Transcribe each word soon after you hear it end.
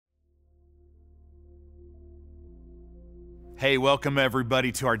Hey, welcome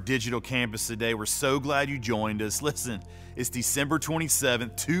everybody to our digital campus today. We're so glad you joined us. Listen, it's December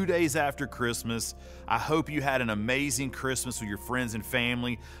 27th, 2 days after Christmas. I hope you had an amazing Christmas with your friends and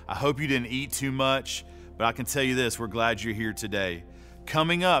family. I hope you didn't eat too much, but I can tell you this, we're glad you're here today.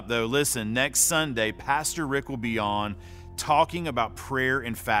 Coming up though, listen, next Sunday, Pastor Rick will be on talking about prayer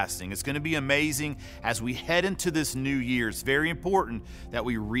and fasting. It's going to be amazing as we head into this new year. It's very important that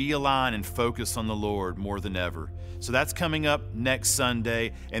we realign and focus on the Lord more than ever. So that's coming up next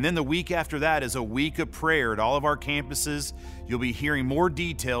Sunday. And then the week after that is a week of prayer at all of our campuses. You'll be hearing more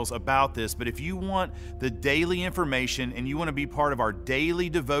details about this. But if you want the daily information and you want to be part of our daily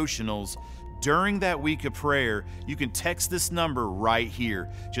devotionals, during that week of prayer, you can text this number right here.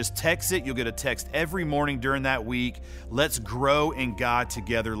 Just text it. You'll get a text every morning during that week. Let's grow in God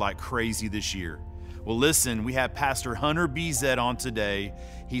together like crazy this year. Well, listen, we have Pastor Hunter Bezet on today.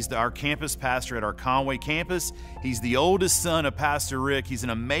 He's our campus pastor at our Conway campus. He's the oldest son of Pastor Rick. He's an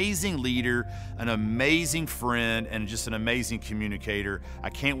amazing leader, an amazing friend, and just an amazing communicator. I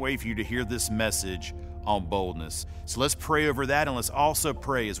can't wait for you to hear this message on boldness. So let's pray over that, and let's also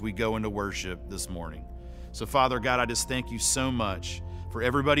pray as we go into worship this morning. So Father God, I just thank you so much for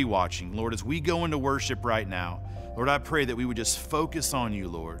everybody watching. Lord, as we go into worship right now, Lord, I pray that we would just focus on you,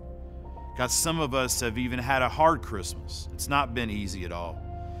 Lord. God, some of us have even had a hard Christmas. It's not been easy at all.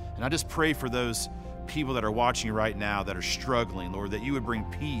 And I just pray for those people that are watching right now that are struggling, Lord, that you would bring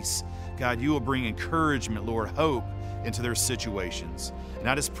peace. God, you will bring encouragement, Lord, hope into their situations. And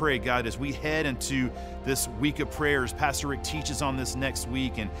I just pray, God, as we head into this week of prayers, Pastor Rick teaches on this next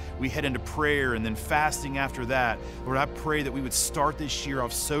week, and we head into prayer and then fasting after that. Lord, I pray that we would start this year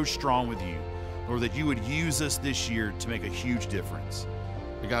off so strong with you. Lord, that you would use us this year to make a huge difference.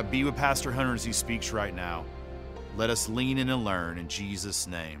 But God, be with Pastor Hunter as he speaks right now. Let us lean in and learn. In Jesus'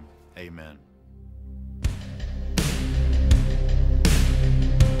 name, amen.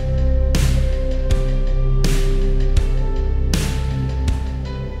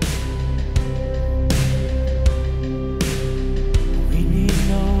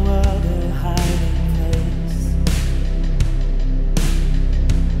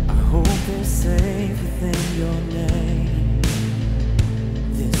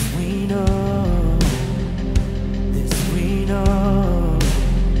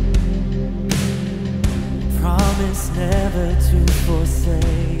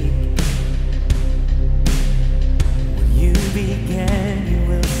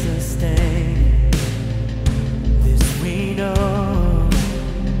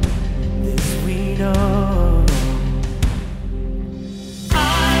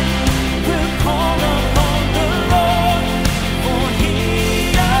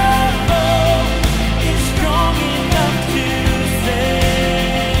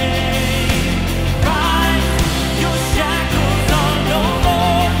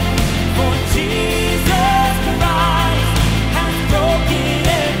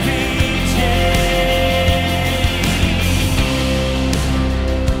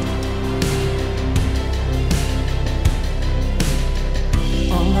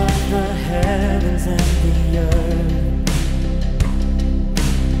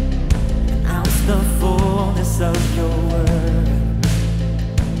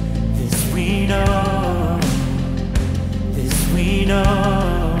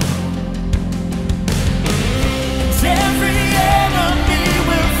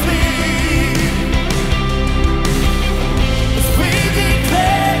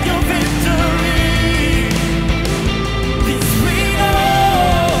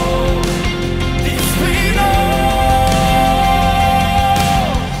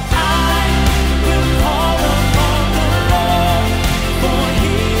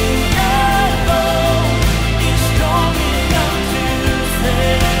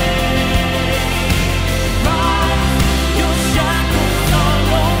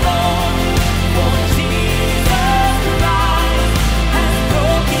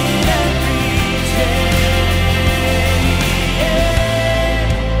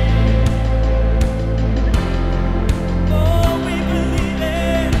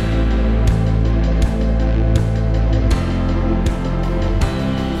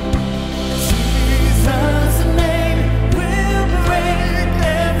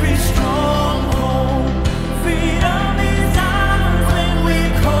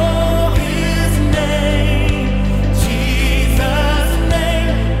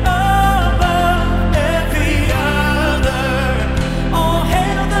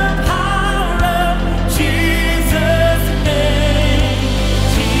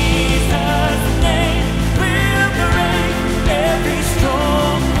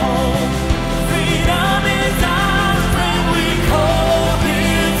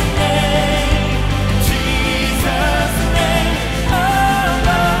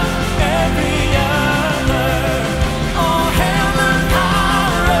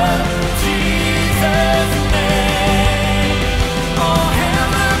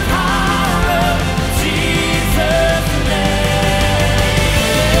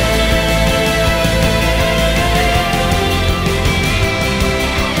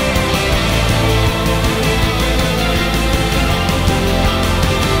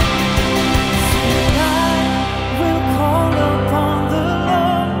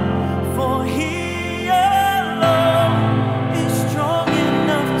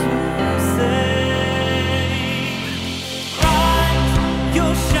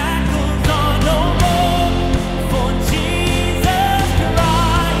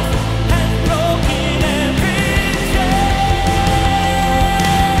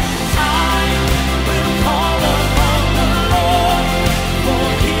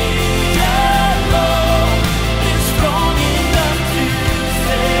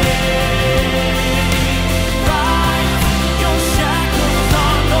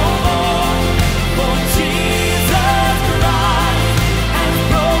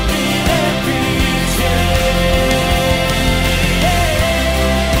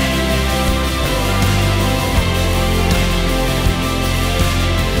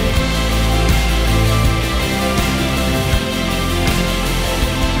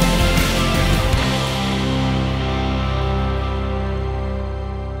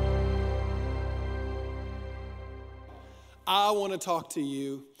 to talk to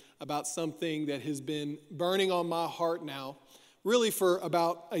you about something that has been burning on my heart now, really for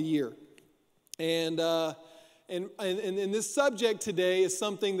about a year. And this subject today is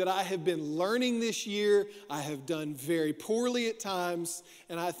something that I have been learning this year. I have done very poorly at times,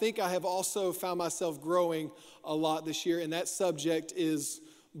 and I think I have also found myself growing a lot this year, and that subject is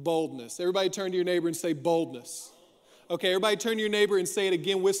boldness. Everybody turn to your neighbor and say boldness. Okay, everybody turn to your neighbor and say it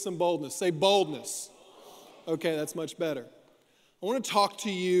again with some boldness. Say boldness. Okay, that's much better. I want to talk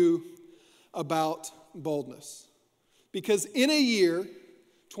to you about boldness because in a year,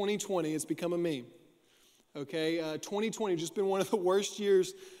 2020, it's become a meme. Okay, 2020 just been one of the worst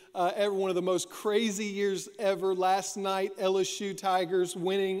years ever, one of the most crazy years ever. Last night, LSU Tigers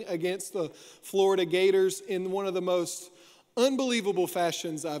winning against the Florida Gators in one of the most unbelievable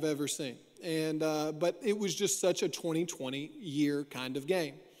fashions I've ever seen. But it was just such a 2020 year kind of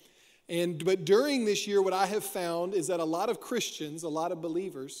game. But during this year, what I have found is that a lot of Christians, a lot of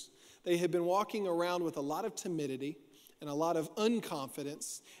believers, they have been walking around with a lot of timidity and a lot of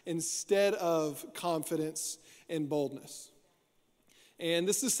unconfidence instead of confidence and boldness. And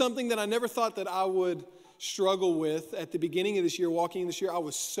this is something that I never thought that I would struggle with at the beginning of this year, walking this year. I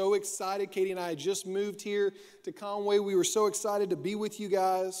was so excited. Katie and I had just moved here to Conway. We were so excited to be with you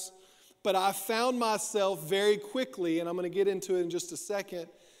guys. But I found myself very quickly, and I'm going to get into it in just a second,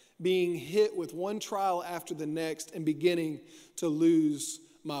 being hit with one trial after the next and beginning to lose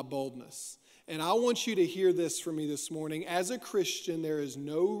my boldness. And I want you to hear this from me this morning. As a Christian, there is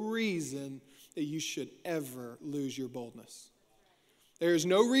no reason that you should ever lose your boldness. There is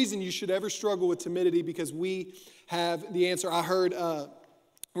no reason you should ever struggle with timidity because we have the answer. I heard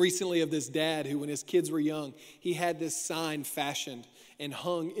recently of this dad who, when his kids were young, he had this sign fashioned and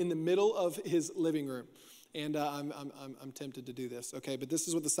hung in the middle of his living room. And I'm tempted to do this, okay? But this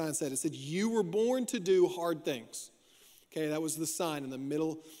is what the sign said. It said, "You were born to do hard things." Okay, that was the sign in the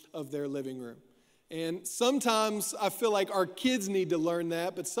middle of their living room. And sometimes I feel like our kids need to learn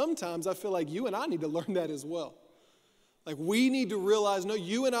that, but sometimes I feel like you and I need to learn that as well. Like we need to realize, no,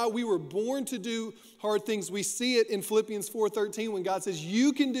 you and I, we were born to do hard things. We see it in Philippians 4:13 when God says,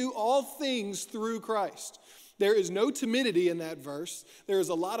 you can do all things through Christ. There is no timidity in that verse. There is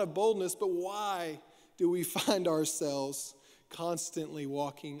a lot of boldness, but why do we find ourselves constantly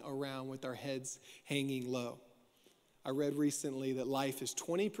walking around with our heads hanging low? I read recently that life is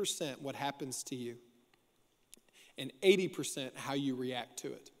 20% what happens to you and 80% how you react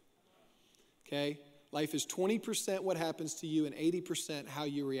to it. Okay? Life is 20% what happens to you and 80% how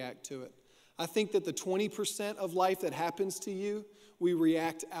you react to it. I think that the 20% of life that happens to you, we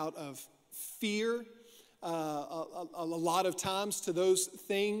react out of fear a lot of times to those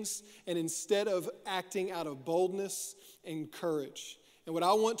things, and instead of acting out of boldness and courage. And what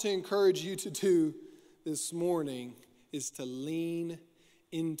I want to encourage you to do this morning is to lean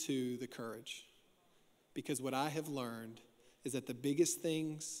into the courage. Because what I have learned is that the biggest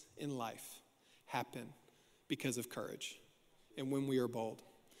things in life happen because of courage and when we are bold.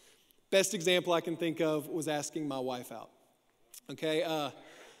 Best example I can think of was asking my wife out. Okay,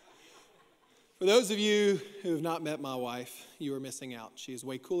 for those of you who have not met my wife, you are missing out. She is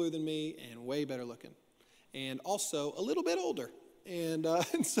way cooler than me and way better looking, and also a little bit older. And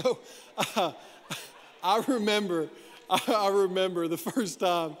so I remember the first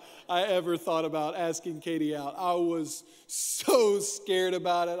time I ever thought about asking Katie out. I was so scared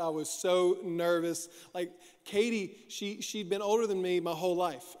about it. I was so nervous. Like Katie, she'd been older than me my whole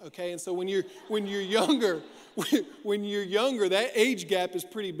life. Okay, and so when you're younger, that age gap is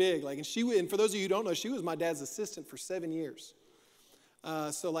pretty big. Like, and for those of you who don't know, she was my dad's assistant for 7 years.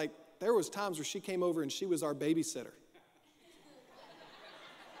 So like there was times where she came over and she was our babysitter.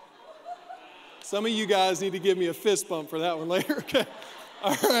 Some of you guys need to give me a fist bump for that one later, okay?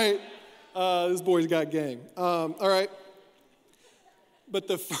 All right. This boy's got game. All right. But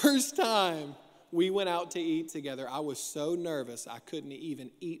the first time we went out to eat together, I was so nervous I couldn't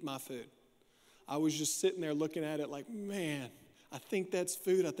even eat my food. I was just sitting there looking at it like, man, I think that's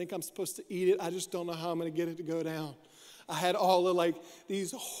food. I think I'm supposed to eat it. I just don't know how I'm going to get it to go down. I had all of like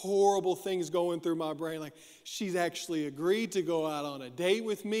these horrible things going through my brain. Like, she's actually agreed to go out on a date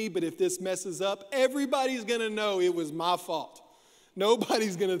with me, but if this messes up, everybody's going to know it was my fault.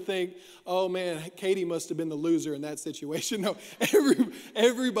 Nobody's going to think, oh man, Katie must have been the loser in that situation. No,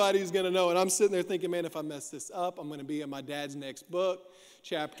 everybody's going to know. And I'm sitting there thinking, man, if I mess this up, I'm going to be in my dad's next book,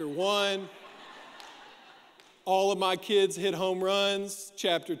 chapter 1. All of my kids hit home runs,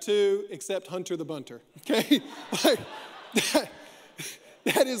 chapter 2, except Hunter the bunter, okay? Like,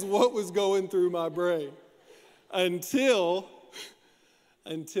 that is what was going through my brain until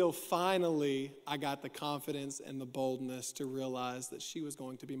until finally I got the confidence and the boldness to realize that she was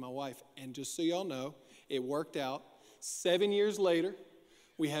going to be my wife. And just so y'all know, it worked out. 7 years later,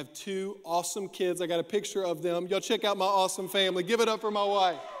 we have 2 awesome kids. I got a picture of them. Y'all check out my awesome family. Give it up for my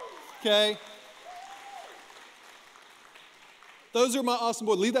wife, okay? Those are my awesome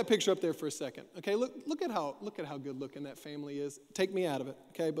boys. Leave that picture up there for a second, okay? Look at how good looking that family is. Take me out of it,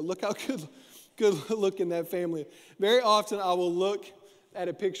 okay? But look how good looking that family is. Very often I will look at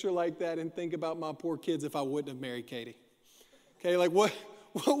a picture like that and think about my poor kids if I wouldn't have married Katie. Okay, like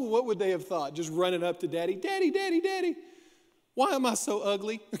what would they have thought? Just running up to daddy, daddy, daddy, daddy. Why am I so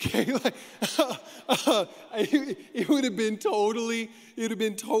ugly? Okay, like, it would have been totally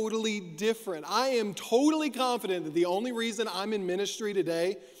different. I am totally confident that the only reason I'm in ministry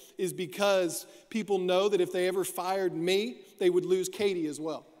today is because people know that if they ever fired me, they would lose Katie as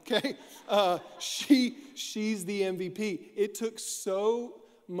well. Okay, she's the MVP. It took so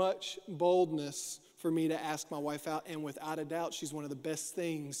much boldness for me to ask my wife out, and without a doubt, she's one of the best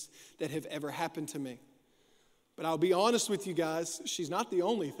things that have ever happened to me. But I'll be honest with you guys, she's not the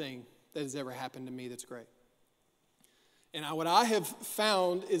only thing that has ever happened to me that's great. And what I have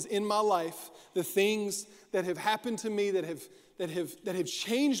found is in my life, the things that have happened to me that have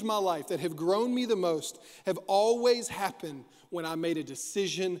changed my life, that have grown me the most, have always happened when I made a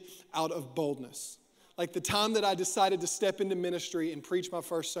decision out of boldness. Like the time that I decided to step into ministry and preach my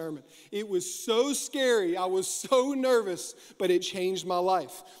first sermon. It was so scary. I was so nervous, but it changed my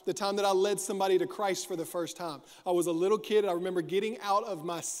life. The time that I led somebody to Christ for the first time. I was a little kid. I remember getting out of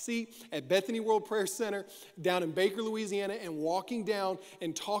my seat at Bethany World Prayer Center down in Baker, Louisiana, and walking down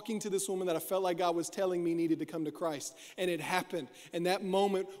and talking to this woman that I felt like God was telling me needed to come to Christ. And it happened. And that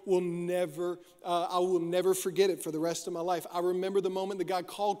moment I will never forget it for the rest of my life. I remember the moment that God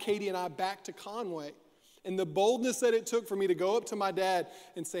called Katie and I back to Conway. And the boldness that it took for me to go up to my dad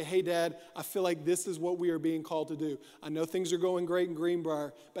and say, hey, Dad, I feel like this is what we are being called to do. I know things are going great in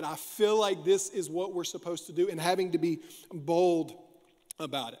Greenbrier, but I feel like this is what we're supposed to do, and having to be bold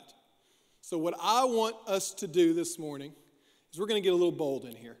about it. So what I want us to do this morning is we're going to get a little bold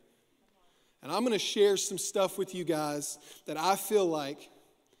in here. And I'm going to share some stuff with you guys that I feel like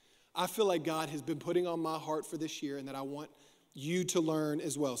God has been putting on my heart for this year and that I want you to learn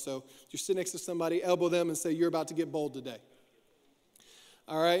as well. So if you're sitting next to somebody, elbow them and say, you're about to get bold today.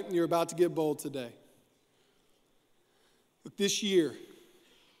 All right? You're about to get bold today. Look, this year,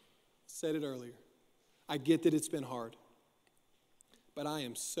 I said it earlier, I get that it's been hard. But I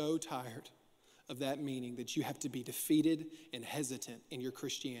am so tired of that meaning that you have to be defeated and hesitant in your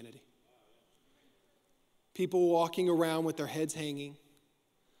Christianity. People walking around with their heads hanging.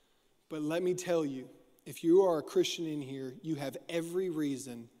 But let me tell you, if you are a Christian in here, you have every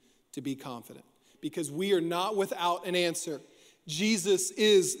reason to be confident because we are not without an answer. Jesus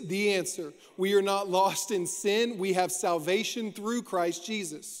is the answer. We are not lost in sin. We have salvation through Christ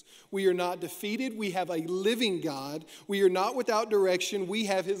Jesus. We are not defeated. We have a living God. We are not without direction. We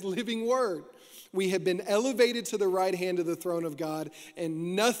have his living word. We have been elevated to the right hand of the throne of God,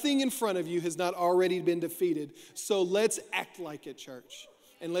 and nothing in front of you has not already been defeated. So let's act like it, church.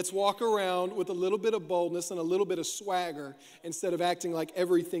 And let's walk around with a little bit of boldness and a little bit of swagger instead of acting like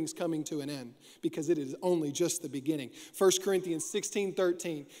everything's coming to an end, because it is only just the beginning. 1 Corinthians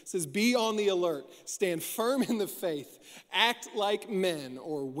 16:13 says, be on the alert, stand firm in the faith, act like men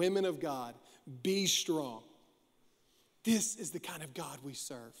or women of God, be strong. This is the kind of God we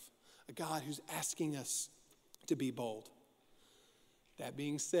serve, a God who's asking us to be bold. That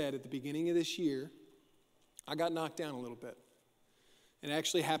being said, at the beginning of this year, I got knocked down a little bit. It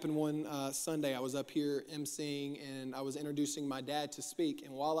actually happened one Sunday. I was up here emceeing, and I was introducing my dad to speak.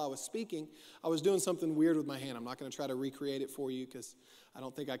 And while I was speaking, I was doing something weird with my hand. I'm not going to try to recreate it for you because I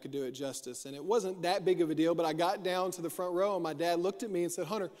don't think I could do it justice. And it wasn't that big of a deal, but I got down to the front row, and my dad looked at me and said,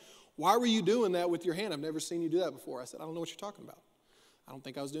 Hunter, why were you doing that with your hand? I've never seen you do that before. I said, I don't know what you're talking about. I don't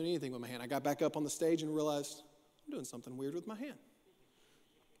think I was doing anything with my hand. I got back up on the stage and realized I'm doing something weird with my hand.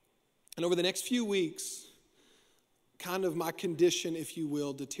 And over the next few weeks, kind of my condition, if you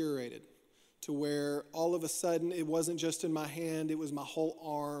will, deteriorated to where all of a sudden it wasn't just in my hand, it was my whole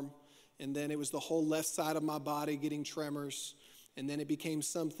arm, and then it was the whole left side of my body getting tremors, and then it became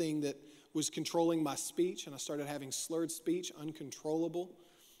something that was controlling my speech, and I started having slurred speech, uncontrollable.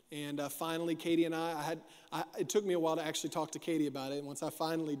 And finally, Katie and it took me a while to actually talk to Katie about it, and once I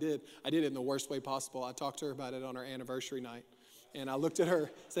finally did, I did it in the worst way possible. I talked to her about it on our anniversary night. And I looked at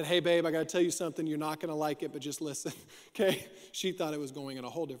her, said, hey, babe, I got to tell you something. You're not going to like it, but just listen, okay? She thought it was going in a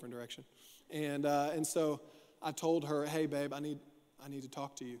whole different direction. And so I told her, hey, babe, I need to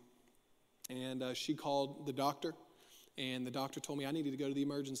talk to you. And she called the doctor, and the doctor told me I needed to go to the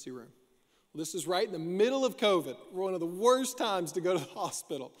emergency room. Well, this is right in the middle of COVID, one of the worst times to go to the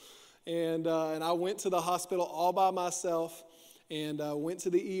hospital. And I went to the hospital all by myself and went to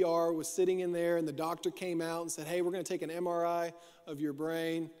the ER, was sitting in there, and the doctor came out and said, hey, we're going to take an MRI of your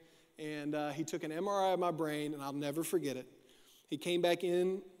brain. And he took an MRI of my brain, and I'll never forget it. He came back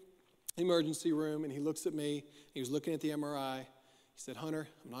in the emergency room, and he looks at me. He was looking at the MRI. He said, Hunter,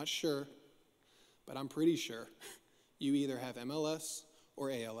 I'm not sure, but I'm pretty sure you either have MLS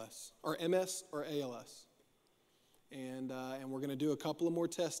or ALS, or MS or ALS. And we're going to do a couple of more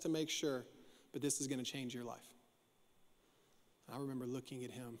tests to make sure, but this is going to change your life. And I remember looking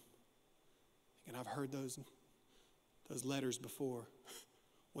at him, and I've heard those letters before.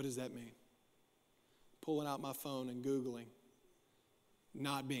 What does that mean? Pulling out my phone and Googling,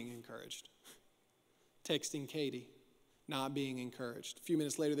 not being encouraged. Texting Katie, not being encouraged. A few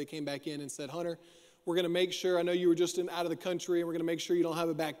minutes later, they came back in and said, Hunter, we're going to make sure, I know you were just out of the country, and we're going to make sure you don't have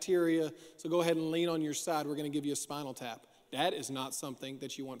a bacteria, so go ahead and lean on your side. We're going to give you a spinal tap. That is not something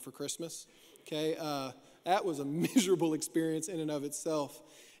that you want for Christmas, okay? That was a miserable experience in and of itself.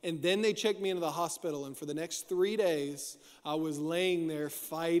 And then they checked me into the hospital, and for the next 3 days, I was laying there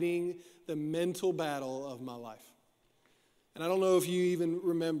fighting the mental battle of my life. And I don't know if you even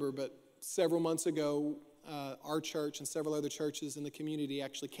remember, but several months ago, our church and several other churches in the community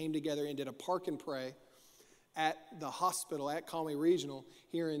actually came together and did a park and pray at the hospital at Conway Regional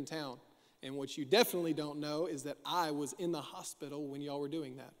here in town. And what you definitely don't know is that I was in the hospital when y'all were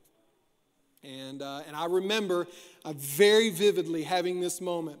doing that. And I remember very vividly having this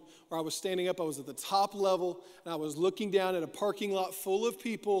moment where I was standing up, I was at the top level, and I was looking down at a parking lot full of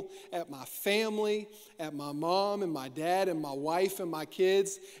people, at my family, at my mom and my dad and my wife and my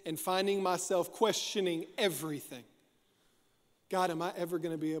kids, and finding myself questioning everything. God, am I ever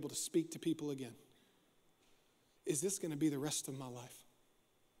going to be able to speak to people again? Is this going to be the rest of my life?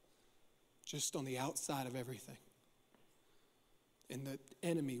 Just on the outside of everything. And the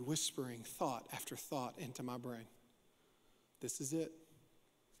enemy whispering thought after thought into my brain. This is it.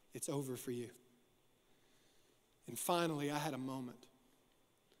 It's over for you. And finally, I had a moment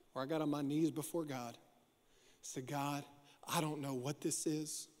where I got on my knees before God. Said, God, I don't know what this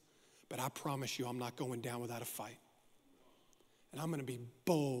is, but I promise you I'm not going down without a fight. And I'm going to be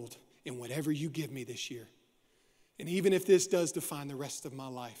bold in whatever you give me this year. And even if this does define the rest of my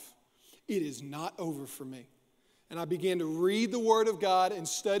life, it is not over for me. And I began to read the Word of God and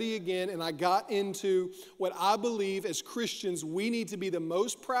study again, and I got into what I believe as Christians we need to be the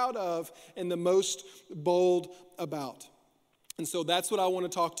most proud of and the most bold about. And so that's what I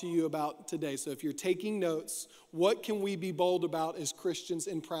want to talk to you about today. So if you're taking notes, what can we be bold about as Christians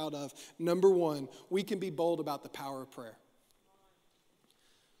and proud of? Number one, we can be bold about the power of prayer.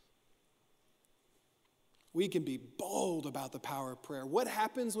 We can be bold about the power of prayer. What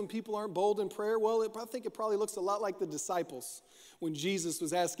happens when people aren't bold in prayer? Well, I think it probably looks a lot like the disciples when Jesus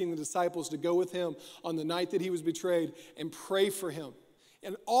was asking the disciples to go with him on the night that he was betrayed and pray for him.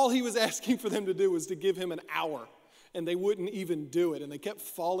 And all he was asking for them to do was to give him an hour. And they wouldn't even do it. And they kept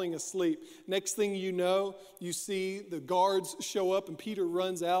falling asleep. Next thing you know, you see the guards show up and Peter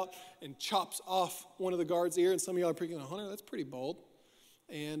runs out and chops off one of the guards' ear. And some of y'all are thinking, Hunter, that's pretty bold.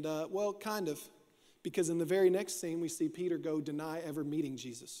 And well, kind of. Because in the very next scene, we see Peter go deny ever meeting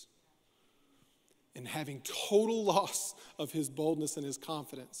Jesus and having total loss of his boldness and his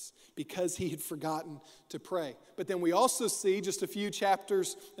confidence because he had forgotten to pray. But then we also see just a few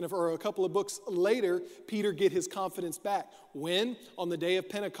chapters or a couple of books later, Peter get his confidence back. When? On the day of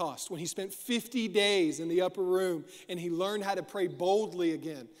Pentecost, when he spent 50 days in the upper room and he learned how to pray boldly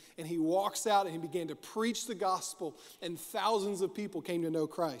again. And he walks out and he began to preach the gospel and thousands of people came to know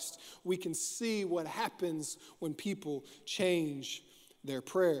Christ. We can see what happens when people change their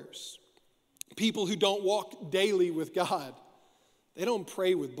prayers. People who don't walk daily with God, they don't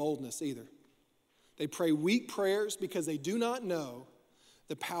pray with boldness either. They pray weak prayers because they do not know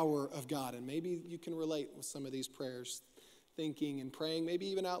the power of God. And maybe you can relate with some of these prayers, thinking and praying, maybe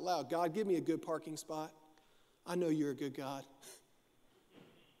even out loud. God, give me a good parking spot. I know you're a good God.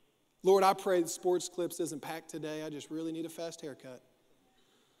 Lord, I pray that Sports Clips isn't packed today. I just really need a fast haircut.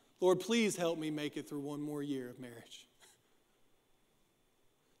 Lord, please help me make it through one more year of marriage.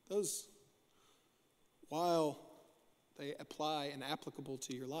 Those, while they apply and applicable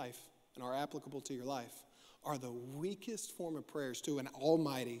to your life and are applicable to your life, are the weakest form of prayers to an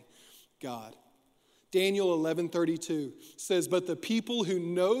almighty God. Daniel 11:32 says, but the people who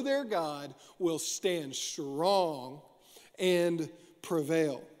know their God will stand strong and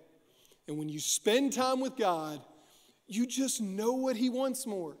prevail. And when you spend time with God, you just know what he wants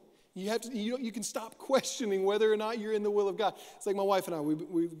more. You can stop questioning whether or not you're in the will of God. It's like my wife and I,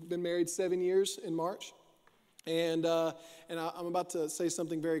 we've been married 7 years in March. And I'm about to say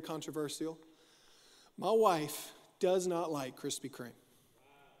something very controversial. My wife does not like Krispy Kreme.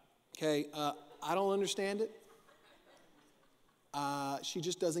 Okay, I don't understand it. She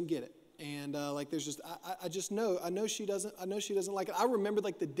just doesn't get it. And I just know. I know she doesn't like it. I remember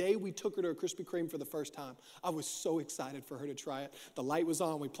like the day we took her to a Krispy Kreme for the first time. I was so excited for her to try it. The light was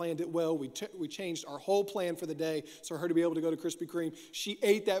on. We planned it well. We changed our whole plan for the day so her to be able to go to Krispy Kreme. She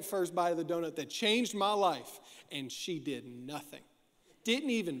ate that first bite of the donut that changed my life, and she did nothing.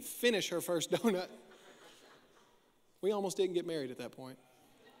 Didn't even finish her first donut. We almost didn't get married at that point.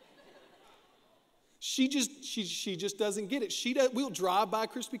 She just doesn't get it. We'll drive by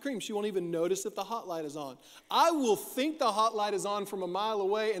Krispy Kreme. She won't even notice if the hot light is on. I will think the hot light is on from a mile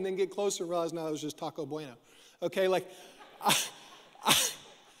away and then get closer and realize, no, it was just Taco Bueno. Okay, like,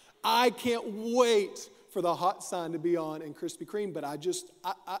 I can't wait for the hot sign to be on in Krispy Kreme, but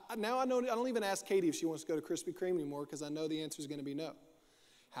now I know, I don't even ask Katie if she wants to go to Krispy Kreme anymore because I know the answer is going to be no.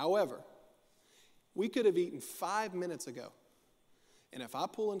 However, we could have eaten 5 minutes ago, and if I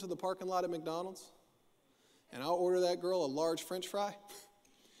pull into the parking lot at McDonald's, and I'll order that girl a large French fry,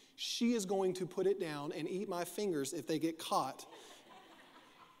 she is going to put it down and eat my fingers if they get caught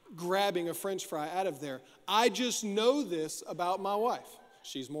grabbing a French fry out of there. I just know this about my wife.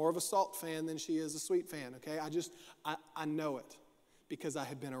 She's more of a salt fan than she is a sweet fan, okay? I know it because I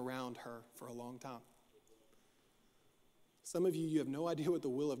have been around her for a long time. Some of you have no idea what the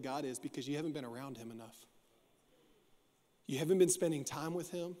will of God is because you haven't been around him enough. You haven't been spending time with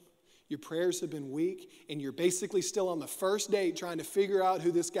him. Your prayers have been weak, and you're basically still on the first date trying to figure out who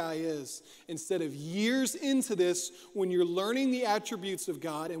this guy is, instead of years into this when you're learning the attributes of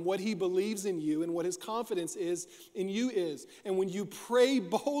God and what he believes in you and what his confidence is in you is. And when you pray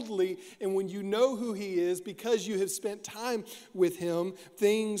boldly and when you know who he is because you have spent time with him,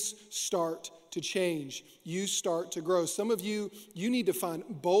 things start to change. You start to grow. Some of you need to find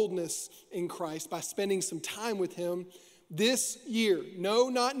boldness in Christ by spending some time with him this year. No,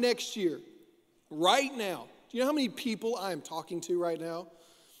 not next year. Right now. Do you know how many people I am talking to right now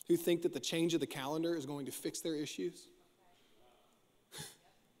who think that the change of the calendar is going to fix their issues?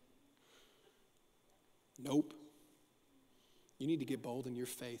 Nope. You need to get bold in your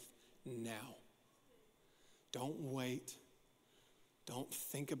faith now. Don't wait. Don't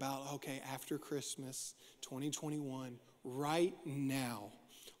think about, okay, after Christmas, 2021, right now.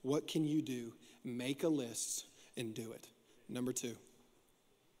 What can you do? Make a list and do it. Number 2,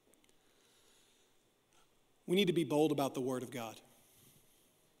 we need to be bold about the Word of God.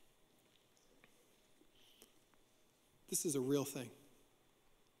 This is a real thing.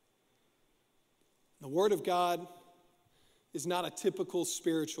 The Word of God is not a typical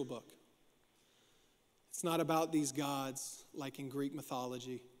spiritual book. It's not about these gods like in Greek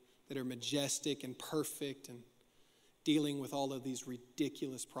mythology that are majestic and perfect and dealing with all of these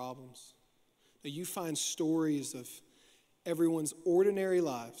ridiculous problems. Now, you find stories of everyone's ordinary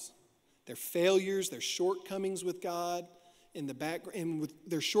lives, their failures, their shortcomings with God in the background, and with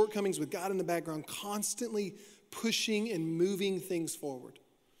their shortcomings with God in the background, constantly pushing and moving things forward.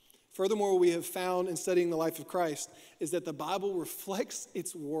 Furthermore, what we have found in studying the life of Christ is that the Bible reflects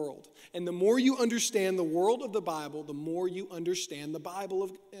its world. And the more you understand the world of the Bible, the more you understand the Bible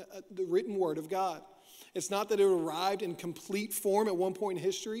of the written word of God. It's not that it arrived in complete form at one point in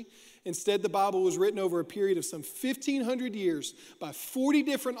history. Instead, the Bible was written over a period of some 1,500 years by 40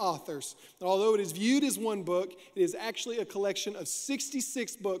 different authors. And although it is viewed as one book, it is actually a collection of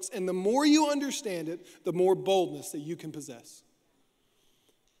 66 books. And the more you understand it, the more boldness that you can possess.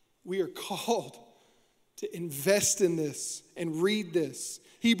 We are called to invest in this and read this.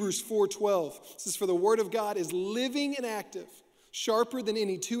 Hebrews 4:12 says, "For the word of God is living and active, sharper than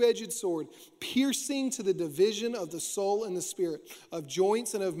any two-edged sword, piercing to the division of the soul and the spirit, of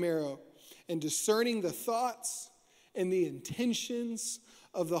joints and of marrow, and discerning the thoughts and the intentions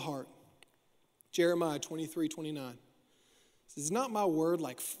of the heart." Jeremiah 23:29 says, "Is not my word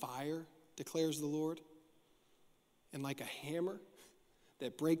like fire, declares the Lord, and like a hammer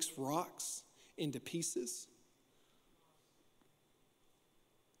that breaks rocks into pieces?"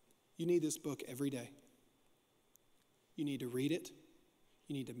 You need this book every day. You need to read it.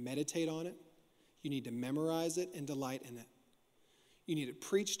 You need to meditate on it. You need to memorize it and delight in it. You need it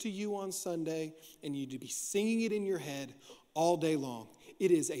preached to you on Sunday, and you need to be singing it in your head all day long.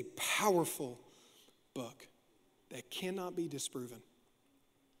 It is a powerful book that cannot be disproven,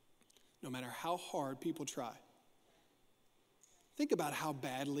 no matter how hard people try. Think about how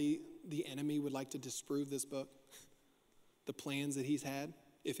badly the enemy would like to disprove this book, the plans that he's had.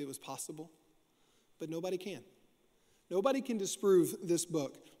 if it was possible, but nobody can. Nobody can disprove this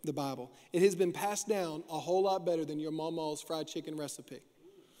book, the Bible. It has been passed down a whole lot better than your mama's fried chicken recipe.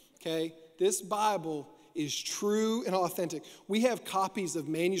 Okay? This Bible is true and authentic. We have copies of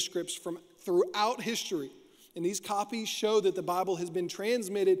manuscripts from throughout history, and these copies show that the Bible has been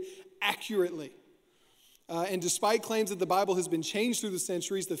transmitted accurately. And despite claims that the Bible has been changed through the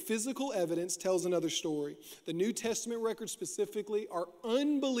centuries, the physical evidence tells another story. The New Testament records specifically are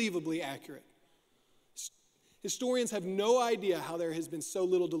unbelievably accurate. Historians have no idea how there has been so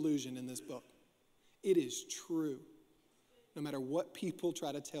little delusion in this book. It is true, no matter what people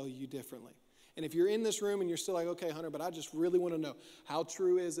try to tell you differently. And if you're in this room and you're still like, okay, Hunter, but I just really want to know, how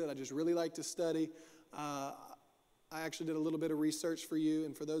true is it? I just really like to study. I actually did a little bit of research for you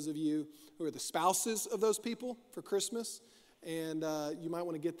and for those of you who are the spouses of those people for Christmas, and you might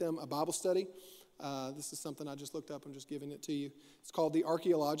want to get them a Bible study. This is something I just looked up. I'm just giving it to you. It's called the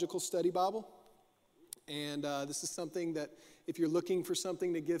Archaeological Study Bible. And this is something that if you're looking for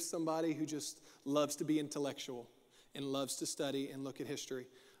something to give somebody who just loves to be intellectual and loves to study and look at history,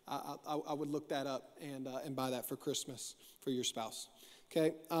 I would look that up and buy that for Christmas for your spouse.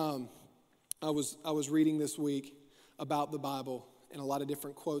 Okay, I was reading this week about the Bible and a lot of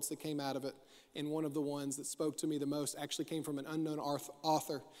different quotes that came out of it. And one of the ones that spoke to me the most actually came from an unknown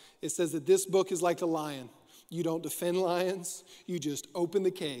author. It says that this book is like a lion. You don't defend lions, you just open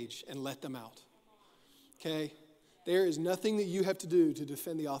the cage and let them out. Okay? There is nothing that you have to do to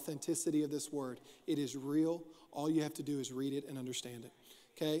defend the authenticity of this word. It is real. All you have to do is read it and understand it.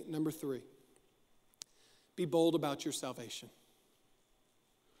 Okay? Number 3, be bold about your salvation.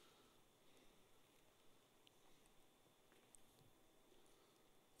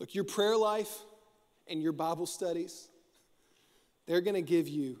 Look, your prayer life and your Bible studies, they're going to give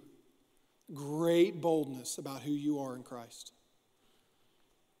you great boldness about who you are in Christ.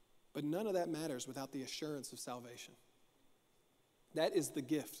 But none of that matters without the assurance of salvation. That is the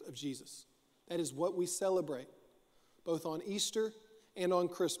gift of Jesus. That is what we celebrate, both on Easter and on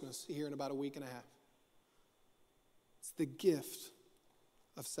Christmas here in about a week and a half. It's the gift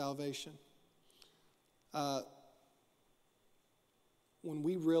of salvation. When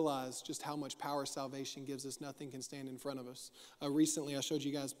we realize just how much power salvation gives us, nothing can stand in front of us. Recently, I showed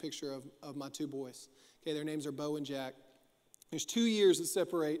you guys a picture of my 2 boys. Okay, their names are Bo and Jack. There's 2 years that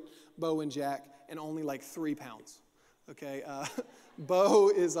separate Bo and Jack, and only like 3 pounds. Okay, Bo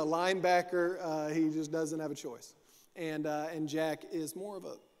is a linebacker. He just doesn't have a choice, and Jack is more of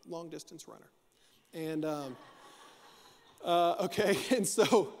a long distance runner. And okay, and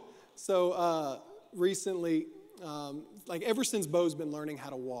so recently. Like ever since Bo's been learning how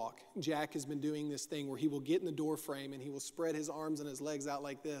to walk, Jack has been doing this thing where he will get in the door frame and he will spread his arms and his legs out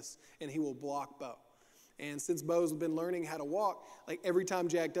like this and he will block Bo. And since Bo's been learning how to walk, like every time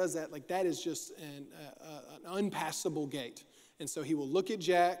Jack does that, like that is just an unpassable gate. And so he will look at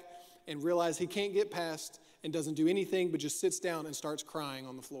Jack and realize he can't get past and doesn't do anything but just sits down and starts crying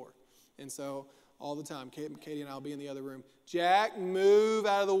on the floor. And so all the time, Katie and I will be in the other room. Jack, move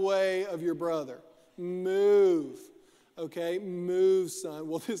out of the way of your brother. Move. Okay, move, son.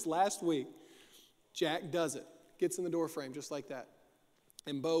 Well, this last week, Jack does it. Gets in the door frame just like that.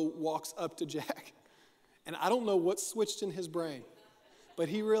 And Bo walks up to Jack. And I don't know what switched in his brain, but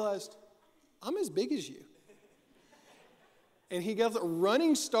he realized, I'm as big as you. And he got a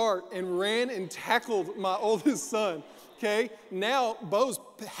running start and ran and tackled my oldest son. Okay, now Bo's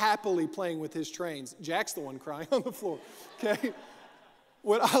happily playing with his trains. Jack's the one crying on the floor. Okay.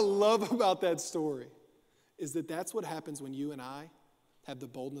 What I love about that story is that that's what happens when you and I have the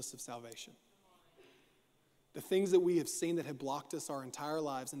boldness of salvation. The things that we have seen that have blocked us our entire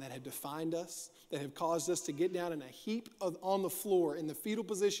lives and that have defined us, that have caused us to get down in a heap on the floor in the fetal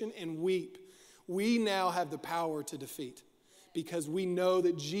position and weep, we now have the power to defeat because we know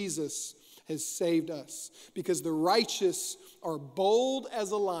that Jesus has saved us. Because the righteous are bold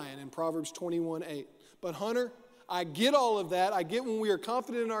as a lion in Proverbs 21:8. But Hunter, I get all of that. I get when we are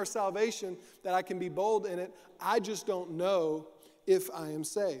confident in our salvation that I can be bold in it. I just don't know if I am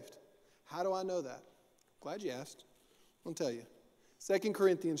saved. How do I know that? Glad you asked. I'll tell you. 2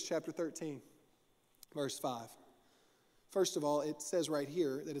 Corinthians chapter 13, verse 5. First of all, it says right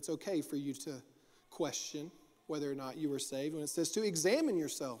here that it's okay for you to question whether or not you are saved. When it says to examine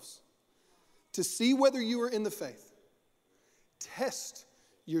yourselves, to see whether you are in the faith. Test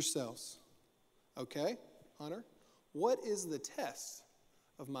yourselves. Okay, Hunter? What is the test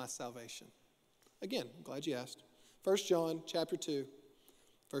of my salvation? Again, I'm glad you asked. 1 John chapter 2,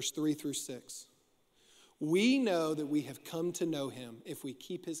 verse 3 through 6. We know that we have come to know him if we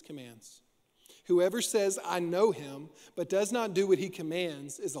keep his commands. Whoever says, I know him, but does not do what he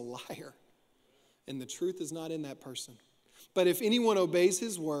commands is a liar, and the truth is not in that person. But if anyone obeys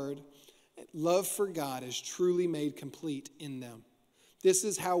his word, love for God is truly made complete in them. This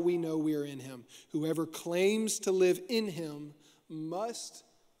is how we know we are in him. Whoever claims to live in him must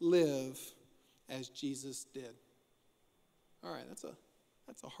live as Jesus did. All right, that's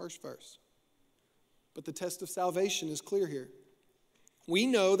a harsh verse. But the test of salvation is clear here. We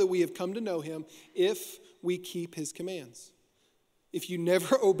know that we have come to know him if we keep his commands. If you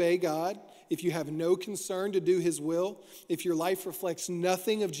never obey God, if you have no concern to do his will, if your life reflects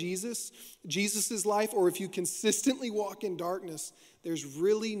nothing of Jesus' life, or if you consistently walk in darkness, there's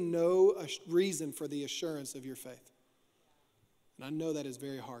really no reason for the assurance of your faith. And I know that is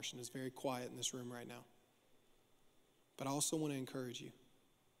very harsh and is very quiet in this room right now. But I also want to encourage you,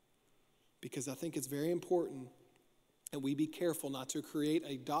 because I think it's very important that we be careful not to create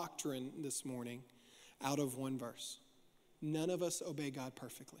a doctrine this morning out of one verse. None of us obey God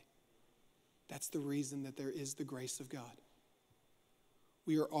perfectly. That's the reason that there is the grace of God.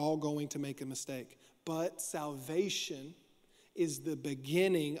 We are all going to make a mistake. But salvation is the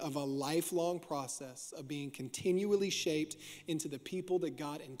beginning of a lifelong process of being continually shaped into the people that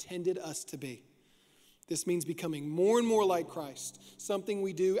God intended us to be. This means becoming more and more like Christ, something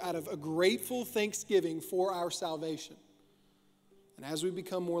we do out of a grateful thanksgiving for our salvation. And as we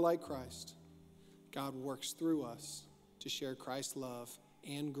become more like Christ, God works through us to share Christ's love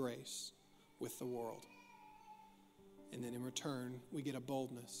and grace with the world. And then in return, we get a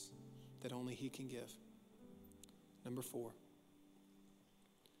boldness that only he can give. Number 4,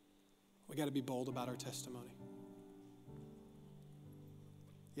 we got to be bold about our testimony.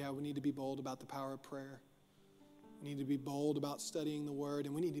 Yeah, we need to be bold about the power of prayer. We need to be bold about studying the word,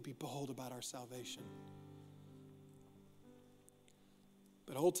 and we need to be bold about our salvation.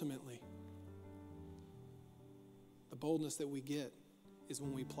 But ultimately, the boldness that we get is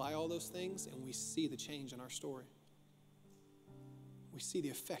when we apply all those things and we see the change in our story. We see the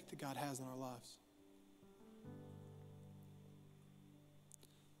effect that God has on our lives.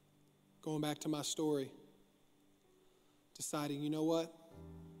 Going back to my story, deciding, you know what?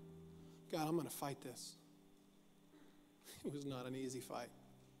 God, I'm going to fight this. It was not an easy fight.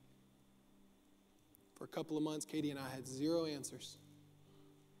 For a couple of months, Katie and I had zero answers.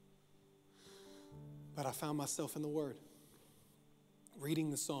 But I found myself in the Word,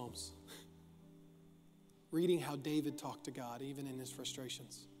 reading the Psalms, reading how David talked to God, even in his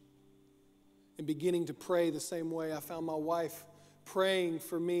frustrations, and beginning to pray the same way. I found my wife praying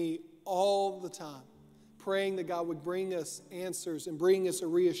for me all the time, praying that God would bring us answers and bring us a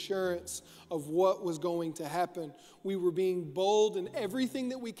reassurance of what was going to happen. We were being bold in everything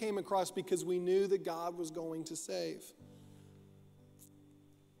that we came across because we knew that God was going to save.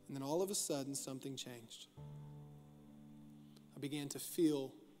 And then all of a sudden, something changed. I began to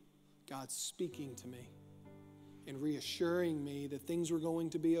feel God speaking to me and reassuring me that things were going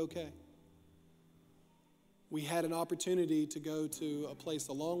to be okay. We had an opportunity to go to a place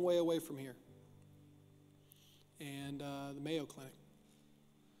a long way away from here, and the Mayo Clinic.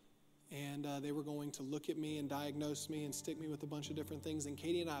 And they were going to look at me and diagnose me and stick me with a bunch of different things. And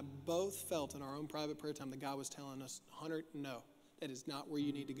Katie and I both felt in our own private prayer time that God was telling us, Hunter, no, that is not where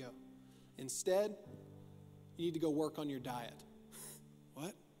you need to go. Instead, you need to go work on your diet.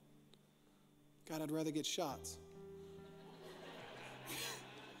 What? God, I'd rather get shots.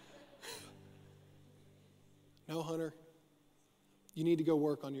 No, Hunter, you need to go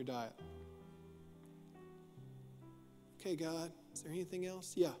work on your diet. Okay, God, is there anything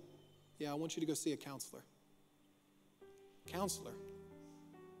else? Yeah, I want you to go see a counselor. Counselor?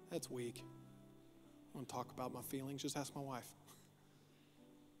 That's weak. I want to talk about my feelings. Just ask my wife.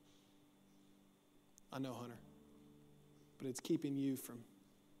 I know, Hunter, but it's keeping you from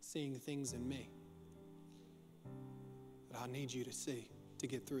seeing things in me that I need you to see to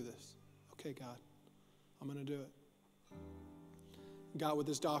get through this. Okay, God, I'm going to do it. Got with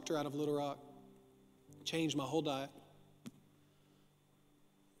this doctor out of Little Rock, changed my whole diet,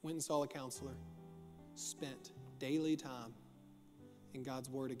 went and saw a counselor, spent daily time in God's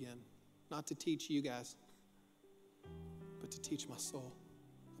Word again, not to teach you guys, but to teach my soul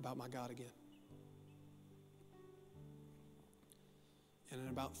about my God again. And then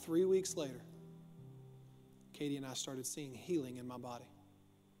about 3 weeks later, Katie and I started seeing healing in my body.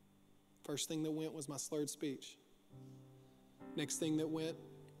 First thing that went was my slurred speech. Next thing that went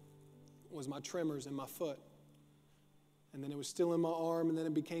was my tremors in my foot. And then it was still in my arm, and then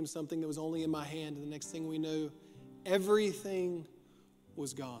it became something that was only in my hand. And the next thing we knew, everything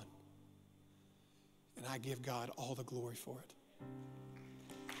was gone. And I give God all the glory for it.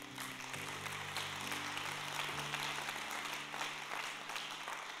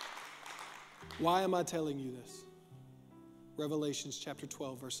 Why am I telling you this? Revelations chapter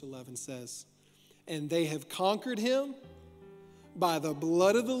 12, verse 11 says, "And they have conquered him by the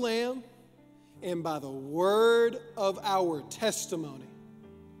blood of the Lamb and by the word of our testimony."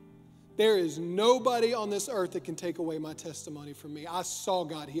 There is nobody on this earth that can take away my testimony from me. I saw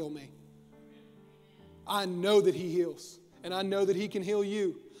God heal me. I know that he heals, and I know that he can heal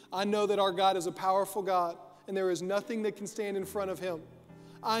you. I know that our God is a powerful God, and there is nothing that can stand in front of him.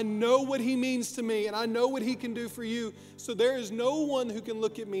 I know what he means to me, and I know what he can do for you. So there is no one who can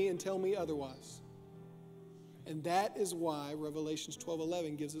look at me and tell me otherwise. And that is why Revelations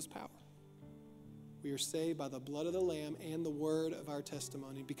 12:11 gives us power. We are saved by the blood of the Lamb and the word of our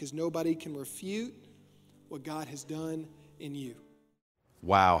testimony, because nobody can refute what God has done in you.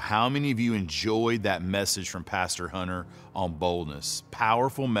 Wow, how many of you enjoyed that message from Pastor Hunter on boldness?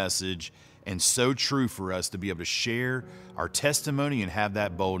 Powerful message, and so true for us to be able to share our testimony and have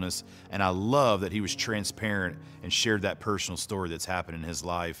that boldness. And I love that he was transparent and shared that personal story that's happened in his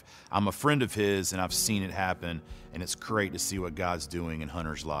life. I'm a friend of his, and I've seen it happen, and it's great to see what God's doing in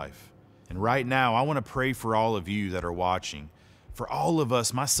Hunter's life. And right now, I want to pray for all of you that are watching, for all of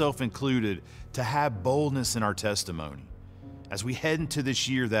us, myself included, to have boldness in our testimony. As we head into this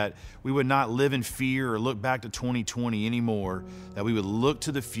year, that we would not live in fear or look back to 2020 anymore, that we would look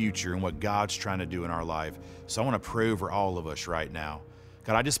to the future and what God's trying to do in our life. So I want to pray over all of us right now.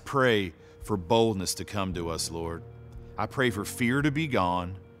 God, I just pray for boldness to come to us, Lord. I pray for fear to be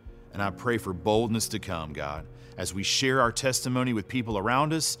gone, and I pray for boldness to come, God. As we share our testimony with people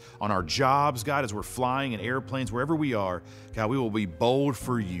around us, on our jobs, God, as we're flying in airplanes, wherever we are, God, we will be bold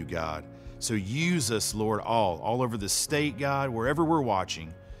for you, God. So use us, Lord, all over the state, God, wherever we're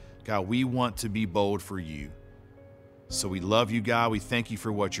watching. God, we want to be bold for you. So we love you, God. We thank you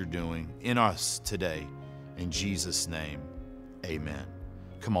for what you're doing in us today. In Jesus' name, amen.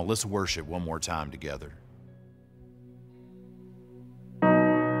 Come on, let's worship one more time together.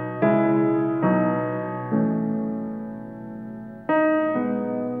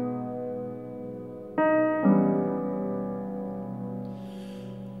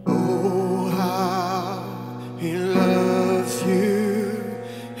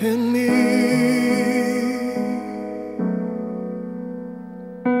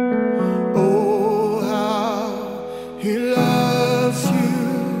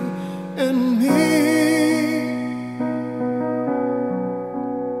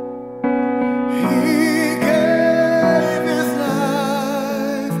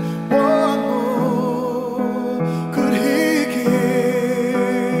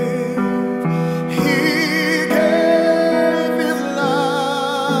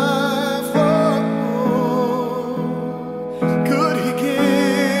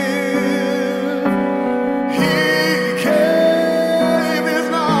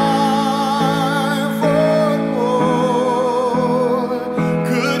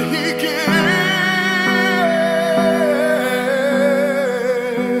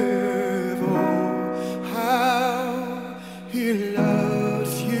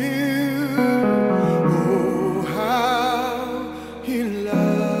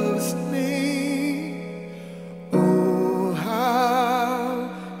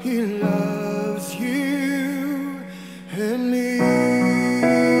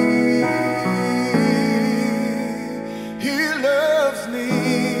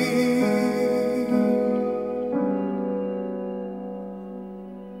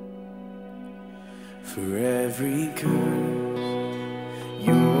 For every curse,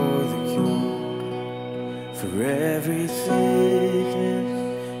 you're the cure. For every sickness,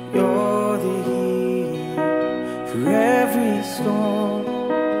 you're the healer. For every storm,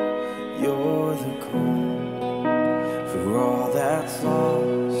 you're the calm. For all that's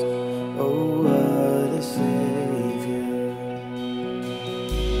lost, oh, what a Savior.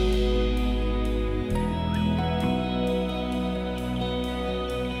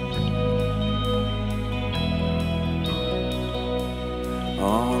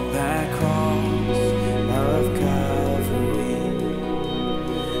 On that cross of Calvary,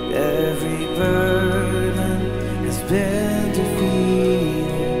 every burden has been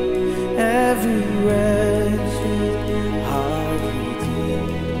defeated, every wretched heart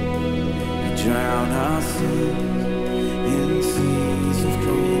redeemed. You drown our sins in seas of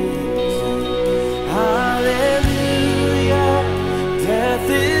crimson. Hallelujah, death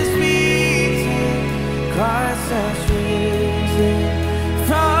is beaten, Christ has risen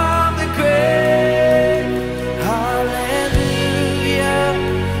from the grave. Hallelujah,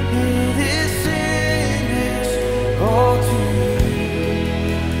 it is finished. All to you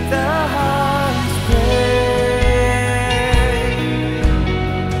the highest praise.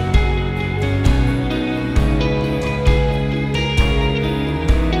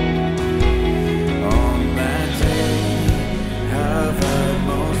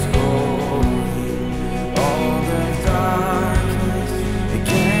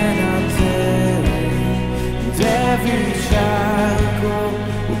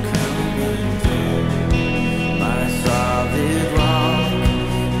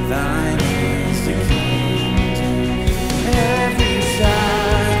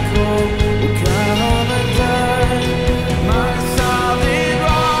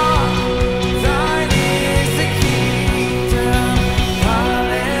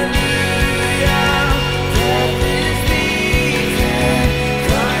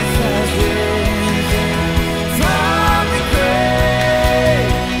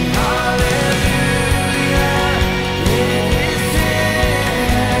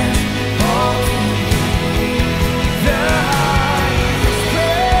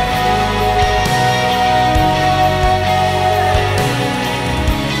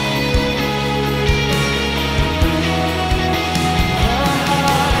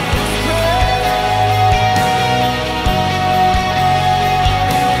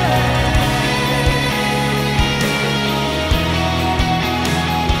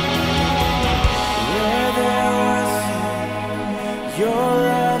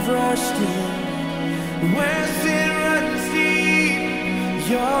 love rushed in. Where sin runs deep,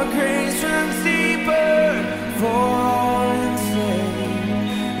 your grace runs deeper. For all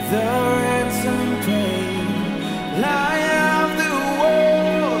enslaved, the ransom paid. Lion of the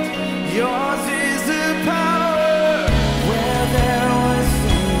world, yours is the power. Where there was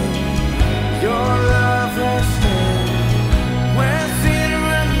sin, your love rushed in. Where sin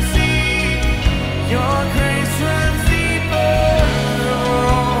runs deep, your grace runs deeper. For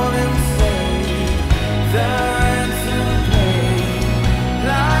all enslaved, the ransom paid.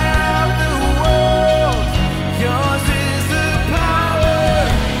 Lion of the world, yours is the power.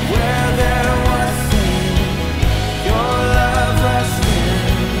 Where there was sin, your love rushed in.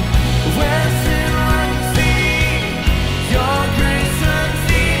 Where sin runs deep, your grace runs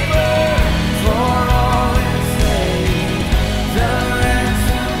deeper. For all enslaved, the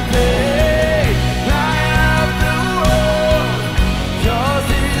ransom paid. Lion of the world, yours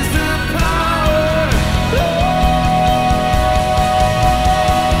is the power. Lord,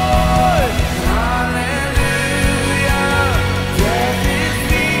 hallelujah. Death is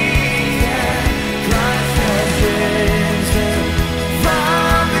beaten, Christ has risen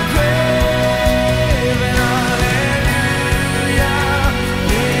from the grave. And hallelujah,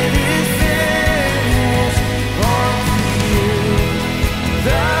 it is finished. Unto you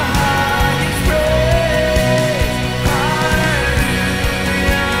the highest praise. Hallelujah,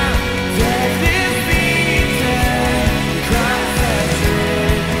 death is beaten, Christ has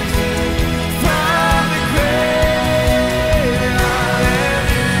risen from the grave.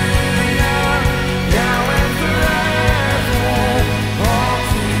 Hallelujah, now and forever,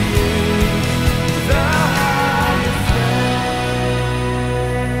 unto you the highest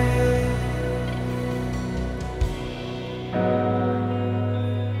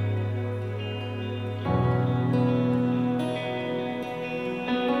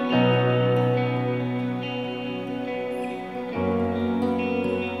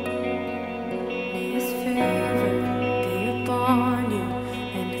May His favor be upon you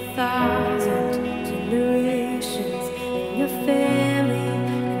and 1,000 generations, and your family,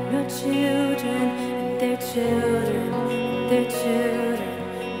 and your children, and their children, and their children.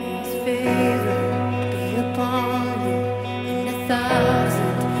 May His favor be upon you and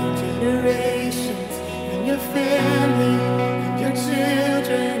 1,000 generations, and your family, and your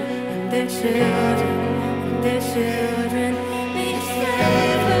children, and their children, and their children. May His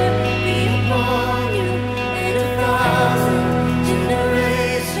favor be upon you and 1,000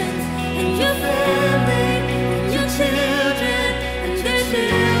 generations, and your family, and your children, and their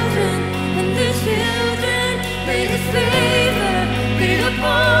children, and their children. May His favor be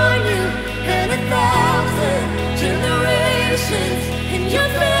upon you and 1,000 generations, and your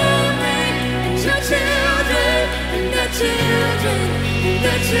family, and your children, and their children, and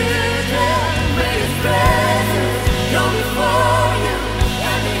their children. May His presence go before you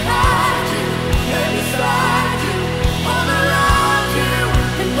and behind you and beside you, all around you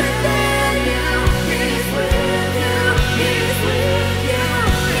and within you. He is with you, He is with you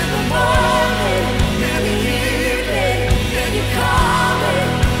in the morning, in the evening, and you're coming,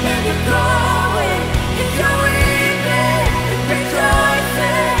 and you're going, and you're weeping and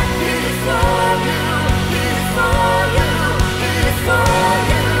rejoicing. He is for you, He is for you, He is for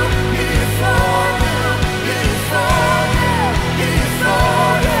you, He is for you, He is for you.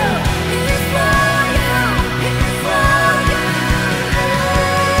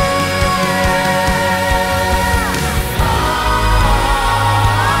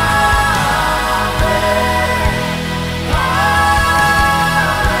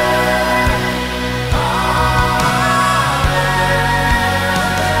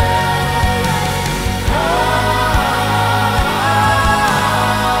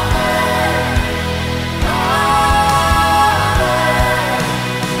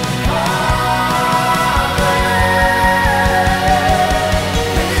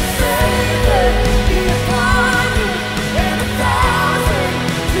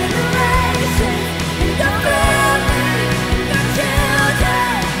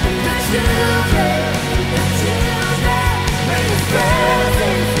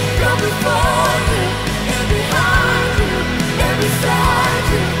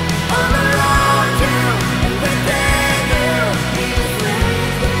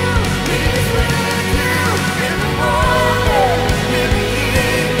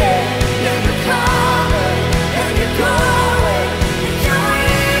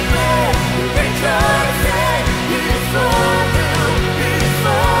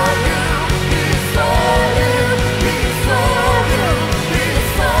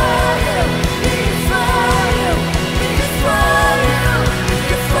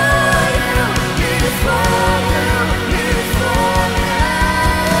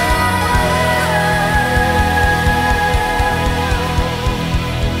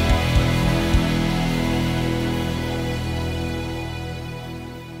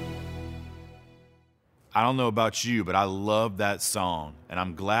 I don't know about you, but I love that song. And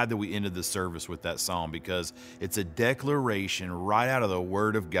I'm glad that we ended the service with that song because it's a declaration right out of the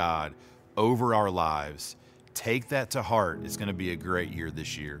Word of God over our lives. Take that to heart. It's going to be a great year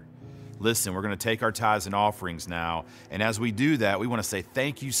this year. Listen, we're going to take our tithes and offerings now. And as we do that, we want to say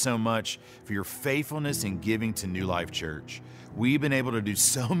thank you so much for your faithfulness in giving to New Life Church. We've been able to do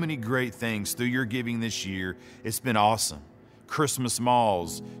so many great things through your giving this year. It's been awesome. Christmas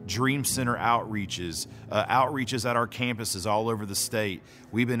malls, Dream Center outreaches, outreaches at our campuses all over the state.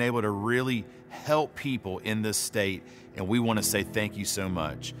 We've been able to really help people in this state, and we want to say thank you so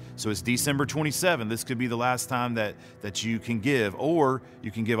much. So it's December 27th. This could be the last time that you can give, or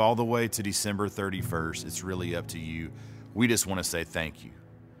you can give all the way to December 31st. It's really up to you. We just want to say thank you.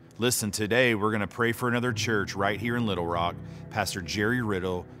 Listen, today we're going to pray for another church right here in Little Rock, Pastor Jerry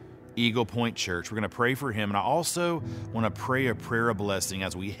Riddle, Eagle Point Church. We're going to pray for him. And I also want to pray a prayer of blessing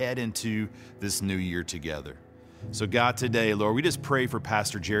as we head into this new year together. So God, today, Lord, we just pray for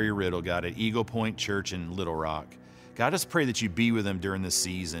Pastor Jerry Riddle, God, at Eagle Point Church in Little Rock. God, I just pray that you be with him during this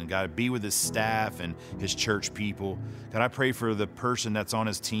season. God, be with his staff and his church people. God, I pray for the person that's on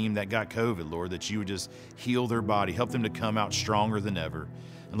his team that got COVID, Lord, that you would just heal their body, help them to come out stronger than ever.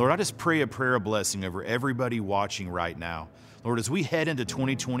 And Lord, I just pray a prayer of blessing over everybody watching right now. Lord, as we head into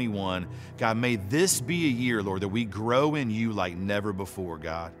 2021, God, may this be a year, Lord, that we grow in you like never before,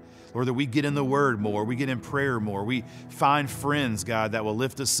 God. Lord, that we get in the Word more, we get in prayer more, we find friends, God, that will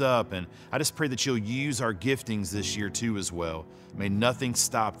lift us up. And I just pray that you'll use our giftings this year too as well. May nothing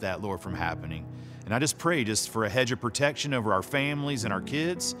stop that, Lord, from happening. And I just pray just for a hedge of protection over our families and our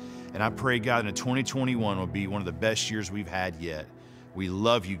kids. And I pray, God, in 2021 will be one of the best years we've had yet. We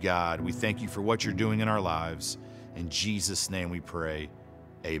love you, God. We thank you for what you're doing in our lives. In Jesus' name we pray,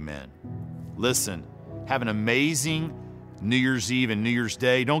 amen. Listen, have an amazing New Year's Eve and New Year's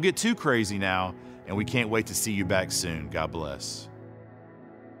Day. Don't get too crazy now, and we can't wait to see you back soon. God bless.